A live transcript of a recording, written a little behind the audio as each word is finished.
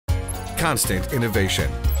constant innovation,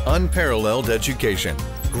 unparalleled education,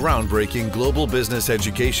 groundbreaking global business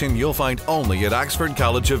education you'll find only at Oxford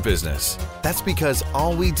College of Business. That's because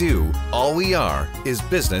all we do, all we are, is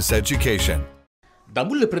business education.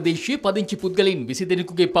 Dambulla ප්‍රදේශයේ පදිංචි පුද්ගලයන් 20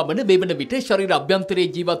 දෙනෙකුගේ පමණ මේ වන විට ශරීර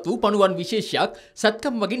අභ්‍යන්තරයේ ජීවත් වූ පණුවන් විශේෂයක්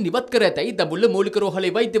සත්කම් මගින් නිවත් කර ඇතැයි දඹුල්ල මූලික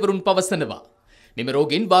රෝහලේ වෛද්‍යවරුන් පවසනවා. මෙම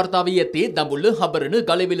රෝගීන් වාර්තා වී ඇත්තේ දඹුල්ල, හබරණ,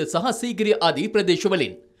 ගලවෙල සහ සීගිරිය ආදී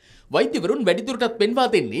ප්‍රදේශවලින්. වෛද්‍යවරුන් වැඩිදුරටත් පෙන්වා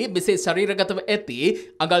දෙන්නේ මෙසේ ශරීරගතව ඇත්තේ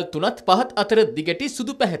අඟල් 3ත් 5ත් අතර දිගටි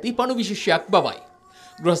සුදු පැහැති පණු විශේෂයක් බවයි.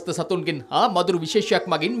 ගෘහස්ත සතුන්ගෙන් හා මදුරු විශේෂයක්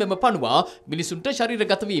මගින් මෙම පණුවා මිනිසුන්ට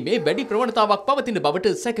ශරීරගත වීමේ වැඩි ප්‍රවණතාවක් පවතින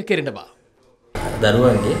බවට සැක කෙරෙනවා.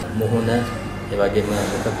 දරුවන්ගේ මුහුණ ඒ වගේම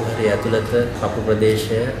මුඛ කුහරය ඇතුළත කපු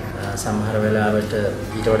ප්‍රදේශය සමහර වෙලාවට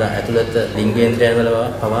ඊට වඩා ඇතුළත ලිංගේන්ද්‍රයන් වල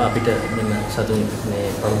පවා අපිට මෙන්න සතුන් මේ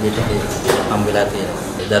පහුගියට හම් වෙලා තියෙනවා.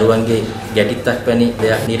 දරුවන්ගේ ගැටිත්තක් වැනි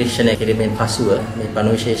දෙයක් නිරීක්ෂණය කිරීමෙන් පසුව මේ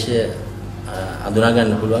පණු විශේෂය අඳුනා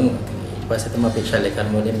ගන්න පුළුවන්. ඊට පස්සේ තමයි අපි ශල්‍ය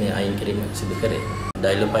කර්ම වලින් මේ අයින් කිරීම සිදු කරේ.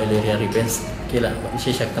 ඩයිලෝපයිලෝරියා රිපෙන්ස් කියලා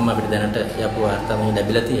විශේෂයක් තමයි අපිට දැනට යපු වාර්තාවෙන්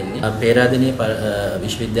ලැබිලා තියෙන්නේ. පේරාදෙණිය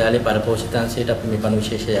විශ්වවිද්‍යාලයේ පරපෝෂිතාංශයට අපි මේ පණු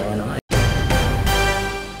විශේෂය යවනවා.